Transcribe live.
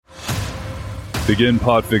Begin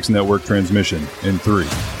Podfix Network transmission in 3,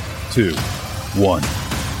 2, 1.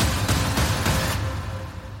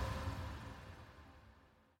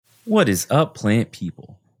 What is up, plant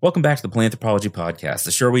people? Welcome back to the Planthropology Podcast,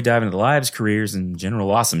 the show where we dive into the lives, careers, and general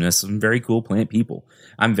awesomeness of some very cool plant people.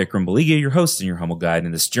 I'm Vikram Baliga, your host and your humble guide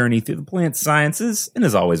in this journey through the plant sciences, and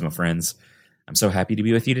as always, my friends, I'm so happy to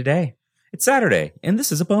be with you today. It's Saturday, and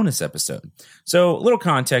this is a bonus episode. So, a little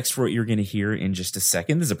context for what you're going to hear in just a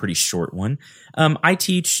second. This is a pretty short one. I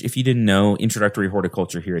teach, if you didn't know, introductory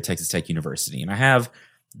horticulture here at Texas Tech University, and I have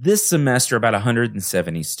this semester about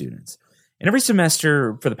 170 students. And every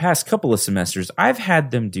semester, for the past couple of semesters, I've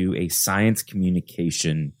had them do a science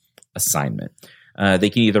communication assignment. They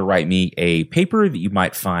can either write me a paper that you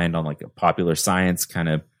might find on like a popular science kind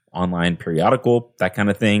of online periodical, that kind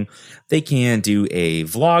of thing. They can do a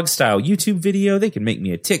vlog style YouTube video. They can make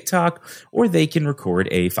me a TikTok, or they can record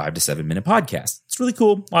a 5 to 7 minute podcast. It's really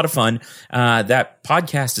cool. A lot of fun. That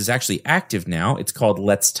podcast is actually active now. It's called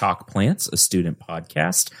Let's Talk Plants, a student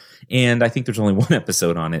podcast. And I think there's only one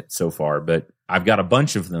episode on it so far, but I've got a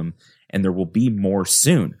bunch of them and there will be more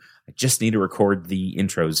soon. I just need to record the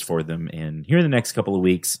intros for them. And here in the next couple of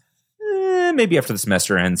weeks, maybe after the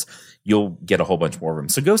semester ends, you'll get a whole bunch more of them.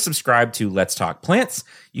 So go subscribe to Let's Talk Plants.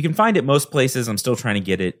 You can find it most places. I'm still trying to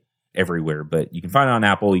get it everywhere, but you can find it on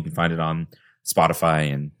Apple. You can find it on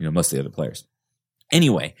Spotify and most of the other players.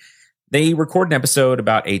 Anyway, they record an episode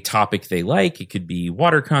about a topic they like. It could be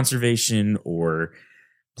water conservation or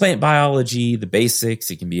plant biology, the basics.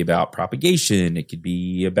 It can be about propagation. It could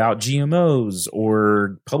be about GMOs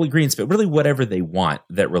or public greens, but really whatever they want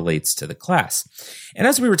that relates to the class. And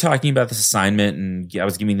as we were talking about this assignment and I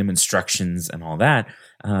was giving them instructions and all that,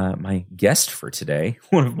 my guest for today,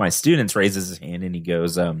 one of my students, raises his hand and he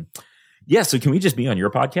goes, yeah, so can we just be on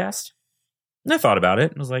your podcast? And I thought about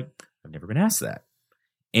it and was like, I've never been asked that.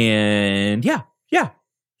 And yeah,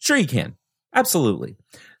 sure you can. Absolutely.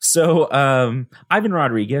 So Ivan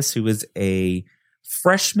Rodriguez, who is a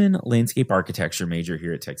freshman landscape architecture major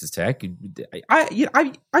here at Texas Tech,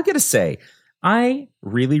 I got to say, I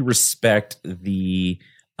really respect the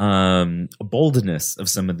boldness of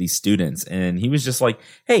some of these students. And he was just like,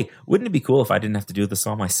 hey, wouldn't it be cool if I didn't have to do this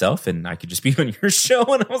all myself and I could just be on your show?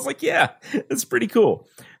 And I was like, yeah, it's pretty cool.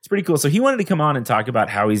 It's pretty cool. So he wanted to come on and talk about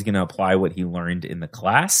how he's going to apply what he learned in the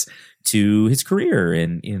class to his career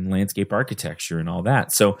in landscape architecture and all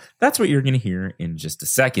that. So that's what you're going to hear in just a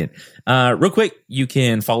second. Real quick, you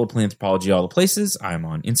can follow Planthropology all the places. I'm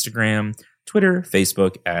on Instagram, Twitter,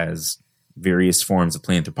 Facebook as various forms of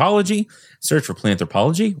Planthropology. Search for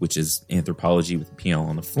Planthropology, which is anthropology with a PL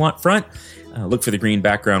on the front. Look for the green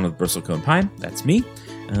background with bristlecone pine. That's me.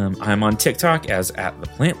 I'm on TikTok as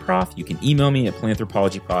 @theplantprof. You can email me at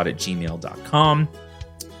planthropologypod@gmail.com.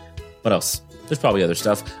 What else? There's probably other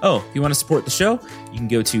stuff. Oh, if you want to support the show, you can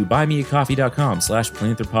go to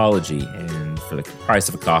buymeacoffee.com/planthropology. And for the price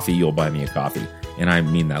of a coffee, you'll buy me a coffee. And I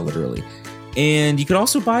mean that literally. And you could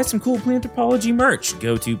also buy some cool Planthropology merch.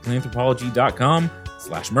 Go to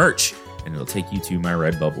planthropology.com/merch. And it'll take you to my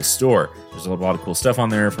Redbubble store. There's a lot of cool stuff on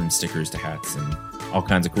there, from stickers to hats and all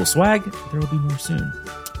kinds of cool swag. There will be more soon.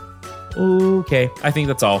 Okay, I think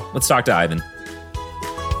that's all. Let's talk to Ivan.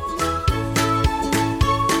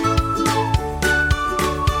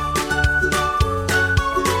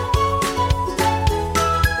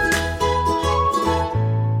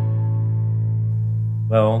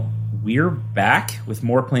 Well, we're back with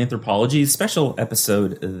more Planthropology, special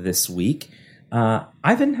episode this week.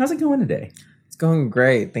 Ivan, how's it going today? It's going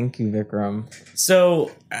great. Thank you, Vikram.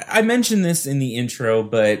 So I mentioned this in the intro,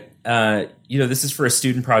 but this is for a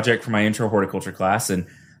student project for my intro horticulture class, and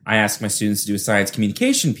I asked my students to do a science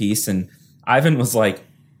communication piece, and Ivan was like,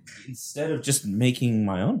 instead of just making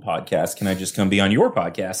my own podcast, can I just come be on your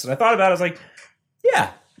podcast? And I thought about it, I was like, yeah,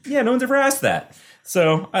 no one's ever asked that.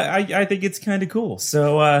 So I think it's kind of cool.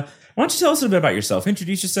 So why don't you tell us a little bit about yourself?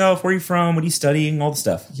 Introduce yourself. Where are you from? What are you studying? All the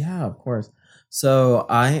stuff. Yeah, of course. So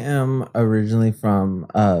I am originally from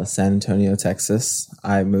San Antonio, Texas.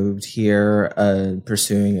 I moved here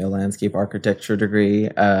pursuing a landscape architecture degree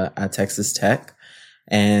at Texas Tech.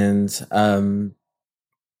 And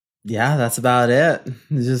that's about it.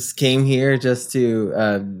 Just came here just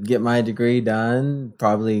to get my degree done,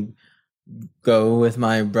 probably go with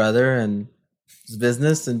my brother and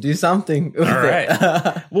business and do something with all right.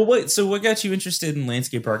 it. Well, wait, so what got you interested in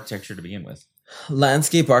landscape architecture to begin with?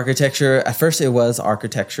 Landscape architecture, at first it was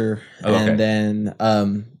architecture, and then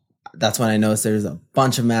that's when I noticed there's a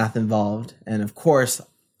bunch of math involved, and of course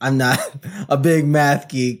I'm not a big math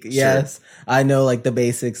geek. Yes, I know like the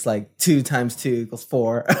basics, like 2 times 2 =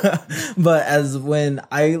 4. But as when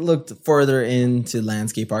I looked further into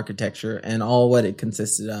landscape architecture and all what it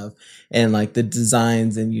consisted of, and like the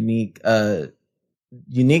designs and unique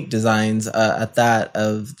designs at that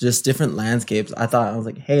of just different landscapes, I was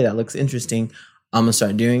like, hey, that looks interesting. I'm gonna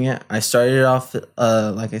start doing it. I started off,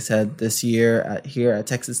 like I said, this year here at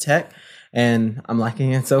Texas Tech, and I'm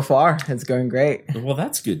liking it so far. It's going great. Well,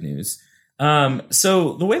 that's good news.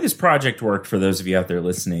 So the way this project worked, for those of you out there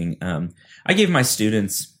listening, I gave my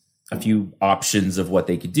students a few options of what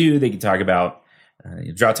they could do. They could talk about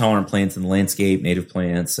drought-tolerant plants in the landscape, native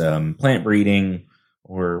plants, plant breeding,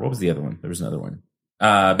 or what was the other one? There was another one.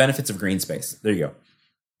 Benefits of green space. There you go.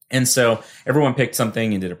 And so everyone picked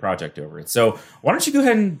something and did a project over it. So why don't you go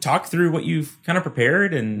ahead and talk through what you've kind of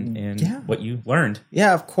prepared and what you learned?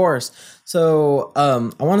 Yeah, of course. So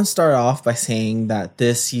I want to start off by saying that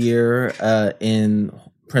this year in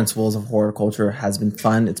Principles of Horticulture has been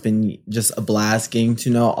fun. It's been just a blast getting to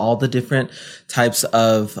know all the different types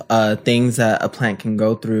of things that a plant can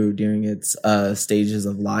go through during its stages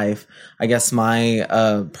of life. I guess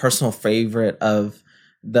my personal favorite of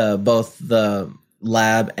both the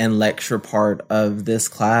lab and lecture part of this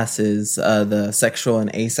class is the sexual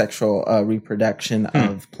and asexual reproduction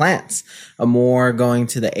of plants. More going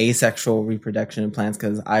to the asexual reproduction of plants,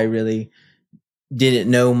 because I really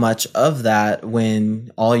didn't know much of that,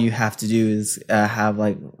 when all you have to do is have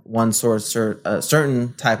like one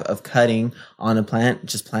certain type of cutting on a plant,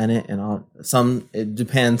 just plant it, and it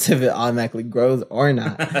depends if it automatically grows or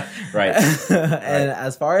not. Right. And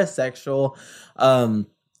as far as sexual,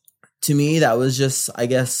 to me, that was just, I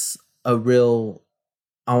guess, a real,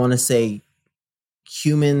 I want to say,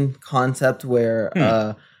 human concept where,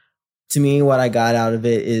 to me, what I got out of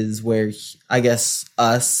it is where, I guess,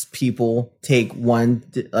 us people take one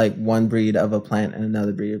breed of a plant and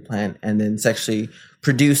another breed of plant, and then sexually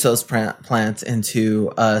produce those plants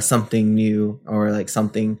into something new, or like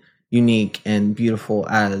something unique and beautiful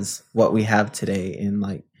as what we have today in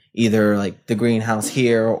like either like the greenhouse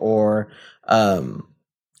here or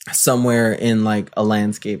somewhere in like a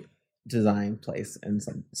landscape design place and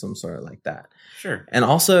some sort of like that. Sure. And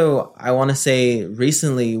also, I want to say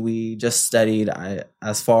recently we just studied,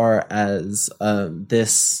 as far as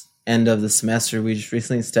this end of the semester, we just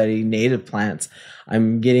recently studied native plants.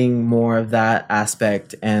 I'm getting more of that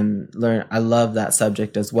aspect and I love that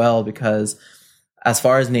subject as well, because as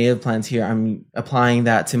far as native plants here, I'm applying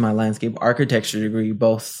that to my landscape architecture degree,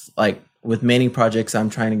 both like with many projects I'm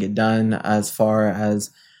trying to get done as far as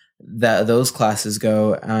those classes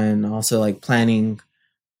go, and also like planning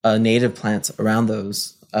native plants around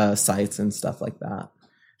those sites and stuff like that.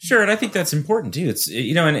 Sure, and I think that's important too. It's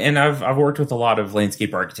and I've worked with a lot of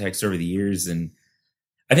landscape architects over the years, and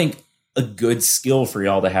I think a good skill for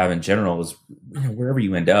y'all to have in general is wherever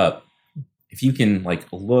you end up, if you can like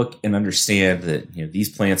look and understand that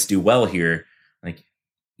these plants do well here, like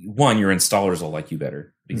one, your installers will like you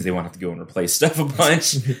better because they won't have to go and replace stuff a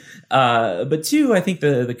bunch. But two, I think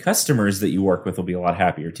the customers that you work with will be a lot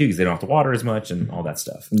happier too, because they don't have to water as much and all that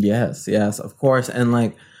stuff. Yes, of course. And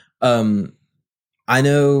like, I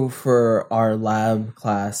know for our lab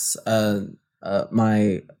class,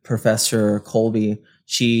 my professor Colby,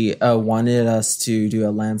 she wanted us to do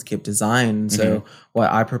a landscape design. So what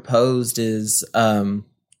I proposed is some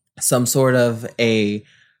sort of a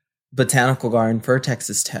botanical garden for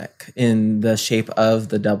Texas Tech in the shape of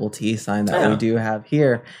the double T sign that we do have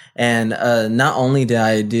here. And not only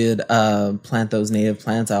did I plant those native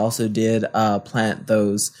plants, I also did plant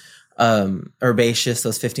those herbaceous,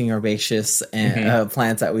 those 15 herbaceous and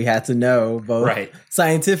plants that we had to know, both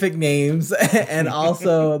scientific names and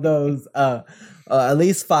also those at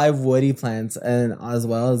least 5 woody plants, and as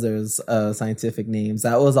well as there's scientific names.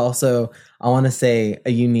 That was also, I want to say, a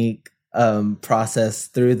unique process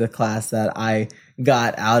through the class that I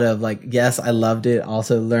got out of. Like, yes, I loved it.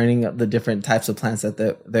 Also learning the different types of plants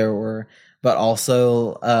that there were, but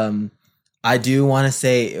also I do want to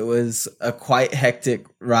say it was a quite hectic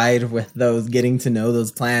ride with those, getting to know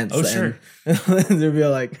those plants. Oh, sure. There'd be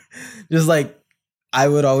like, just like, I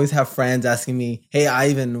would always have friends asking me, "Hey,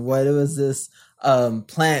 Ivan, what was this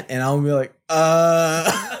plant?" And I'll be like,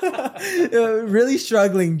 really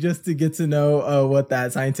struggling just to get to know what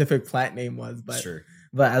that scientific plant name was. But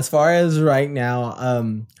But as far as right now,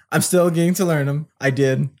 I'm still getting to learn them. I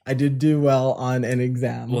did do well on an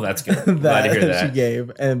exam. Well, that's good. Glad to hear that. She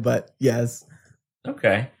gave, but yes.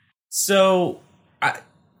 Okay. So,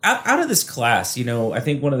 out of this class, I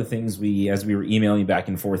think one of the things as we were emailing back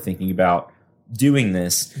and forth thinking about doing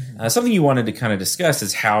this, something you wanted to kind of discuss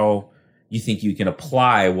is how you think you can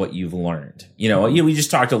apply what you've learned? We just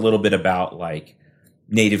talked a little bit about like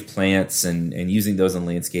native plants and using those in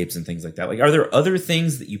landscapes and things like that. Like, are there other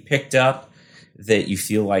things that you picked up that you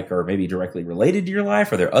feel like are maybe directly related to your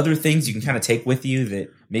life? Are there other things you can kind of take with you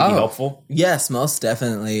that may be helpful? Yes, most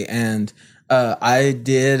definitely. And I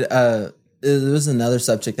did, there was another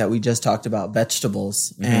subject that we just talked about,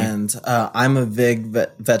 vegetables. Mm-hmm. And I'm a big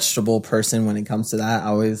vegetable person when it comes to that. I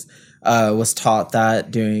always was taught that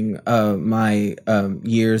during my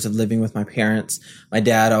years of living with my parents. My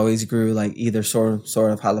dad always grew like either sort of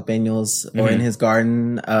jalapenos or in his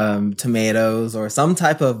garden, tomatoes or some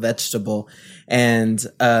type of vegetable. And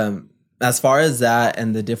as far as that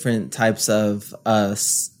and the different types of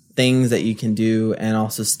things that you can do and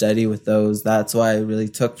also study with those, that's why I really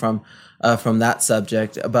took from that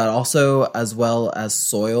subject, but also as well as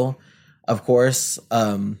soil. Of course,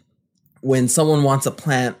 when someone wants to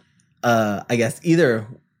plant, I guess either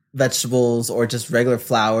vegetables or just regular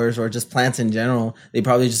flowers or just plants in general, they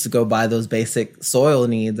probably just go buy those basic soil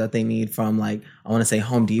needs that they need from, like, I want to say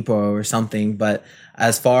Home Depot or something. But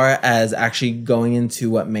as far as actually going into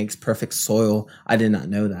what makes perfect soil, I did not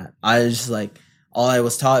know that. I was just like, all I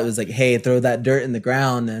was taught was like, hey, throw that dirt in the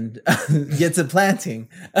ground and get to planting.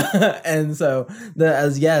 And so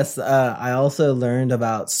I also learned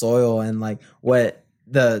about soil and like what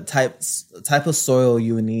the type of soil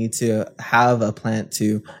you would need to have a plant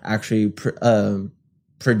to actually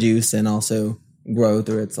produce and also grow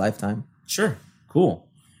through its lifetime. Sure. Cool.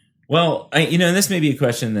 Well, and this may be a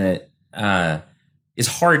question that is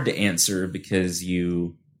hard to answer because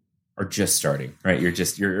you are just starting, right?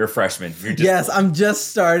 You're a freshman. Yes, I'm just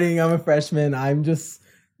starting. I'm a freshman. I'm just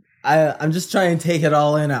trying to take it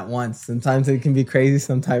all in at once. Sometimes it can be crazy.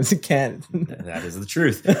 Sometimes it can't. That is the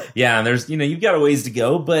truth. Yeah. And there's, you've got a ways to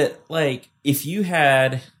go, but like if you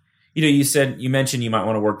had, you mentioned you might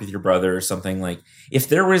want to work with your brother or something, like if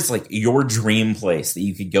there was like your dream place that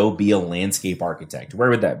you could go be a landscape architect, where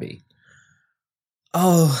would that be?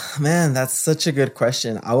 Oh man, that's such a good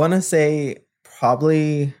question. I want to say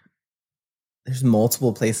probably there's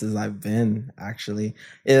multiple places I've been actually.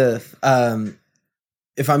 If I'm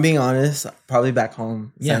being honest, probably back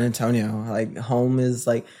home, San Antonio. Like home is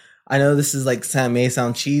like, I know this is like may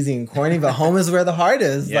sound cheesy and corny, but home is where the heart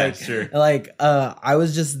is. Yeah, like, sure. Like I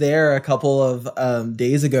was just there a couple of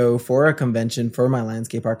days ago for a convention for my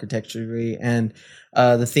landscape architecture degree, and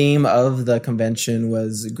the theme of the convention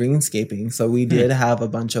was greenscaping. So we did have a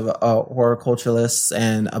bunch of horticulturalists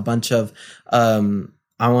and a bunch of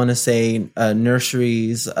I want to say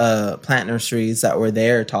nurseries, plant nurseries that were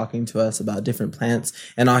there talking to us about different plants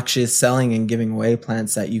and actually selling and giving away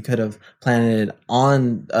plants that you could have planted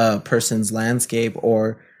on a person's landscape,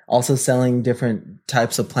 or also selling different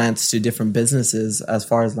types of plants to different businesses as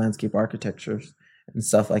far as landscape architecture and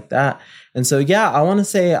stuff like that. And so, yeah, I want to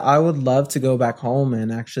say I would love to go back home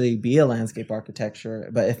and actually be a landscape architecture.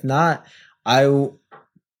 But if not,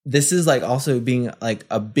 this is like also being like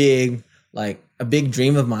a big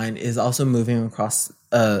dream of mine is also moving across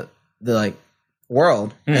the like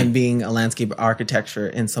world and being a landscape architecture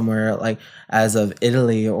in somewhere like as of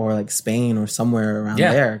Italy or like Spain or somewhere around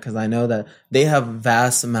there, because I know that they have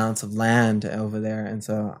vast amounts of land over there, and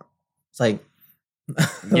so it's like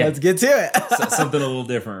let's get to it. Something a little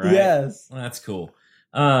different, right? Yes. Well, that's cool.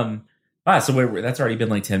 So that's already been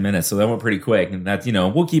like 10 minutes, so that went pretty quick, and that's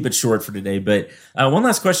we'll keep it short for today. But one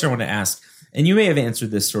last question I want to ask. And you may have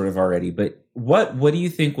answered this sort of already, but what do you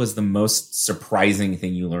think was the most surprising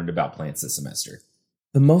thing you learned about plants this semester?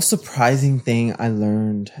 The most surprising thing I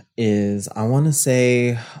learned is, I want to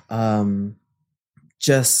say,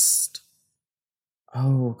 just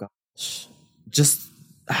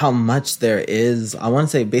how much there is. I want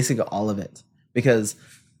to say basically all of it, because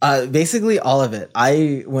basically all of it.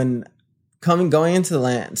 Going into the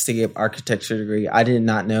landscape architecture degree, I did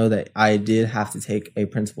not know that I did have to take a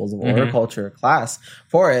principles of horticulture class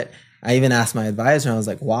for it. I even asked my advisor, and I was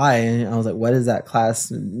like, why? And I was like, what does that class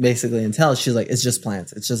basically entail? She's like, it's just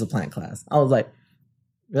plants. It's just a plant class. I was like,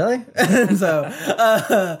 really? So,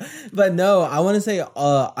 but no, I want to say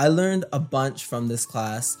I learned a bunch from this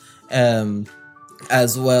class,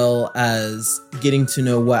 as well as getting to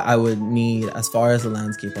know what I would need as far as the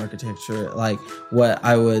landscape architecture, like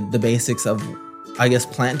the basics of, I guess,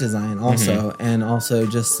 plant design also, and also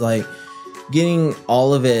just like getting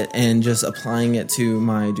all of it and just applying it to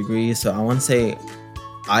my degree. So I want to say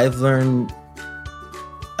I've learned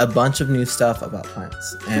a bunch of new stuff about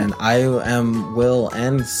plants, and I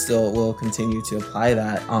still will continue to apply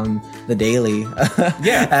that on the daily.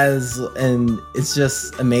 And it's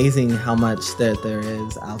just amazing how much that there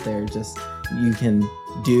is out there, just you can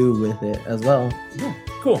do with it as well. Yeah,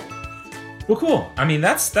 cool. Well, cool. I mean,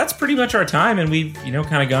 that's pretty much our time, and we've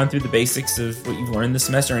kind of gone through the basics of what you've learned this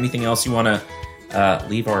semester. Anything else you want to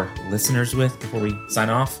leave our listeners with before we sign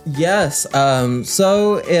off? Yes.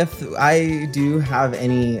 So if I do have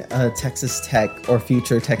any Texas Tech or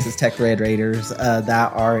future Texas Tech Red Raiders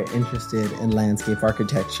that are interested in landscape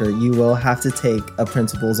architecture, you will have to take a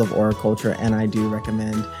Principles of Horticulture, and I do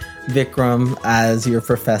recommend Vikram as your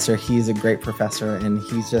professor. He's a great professor, and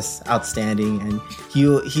he's just outstanding, and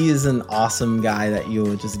he is an awesome guy that you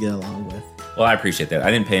will just get along with. Well, I appreciate that.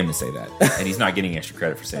 I didn't pay him to say that, and he's not getting extra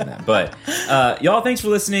credit for saying that. But y'all, thanks for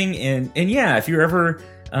listening. And yeah, if you're ever,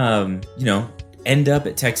 end up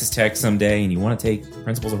at Texas Tech someday and you want to take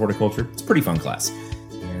Principles of Horticulture, it's a pretty fun class.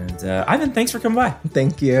 And Ivan, thanks for coming by.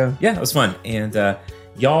 Thank you. Yeah, it was fun. And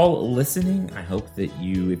y'all listening, I hope that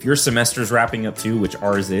if your semester's wrapping up too, which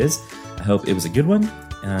ours is, I hope it was a good one.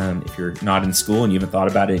 If you're not in school and you haven't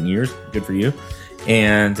thought about it in years, good for you.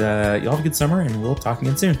 And y'all have a good summer, and we'll talk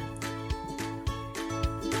again soon.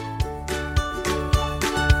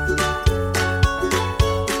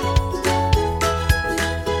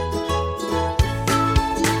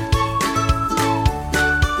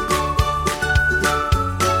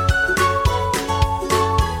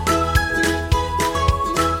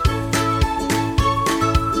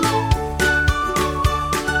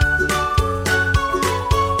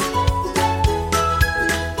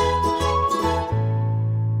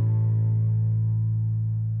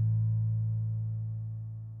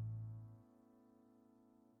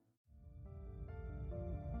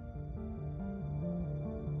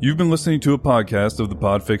 You've been listening to a podcast of the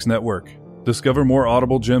Podfix Network. Discover more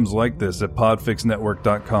audible gems like this at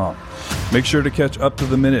podfixnetwork.com. Make sure to catch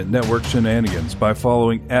up-to-the-minute network shenanigans by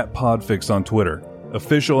following @Podfix on Twitter,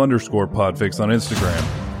 official_Podfix on Instagram,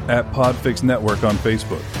 @Podfix Network on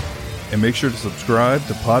Facebook. And make sure to subscribe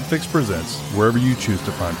to Podfix Presents wherever you choose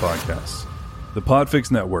to find podcasts. The Podfix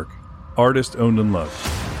Network, artist owned and loved.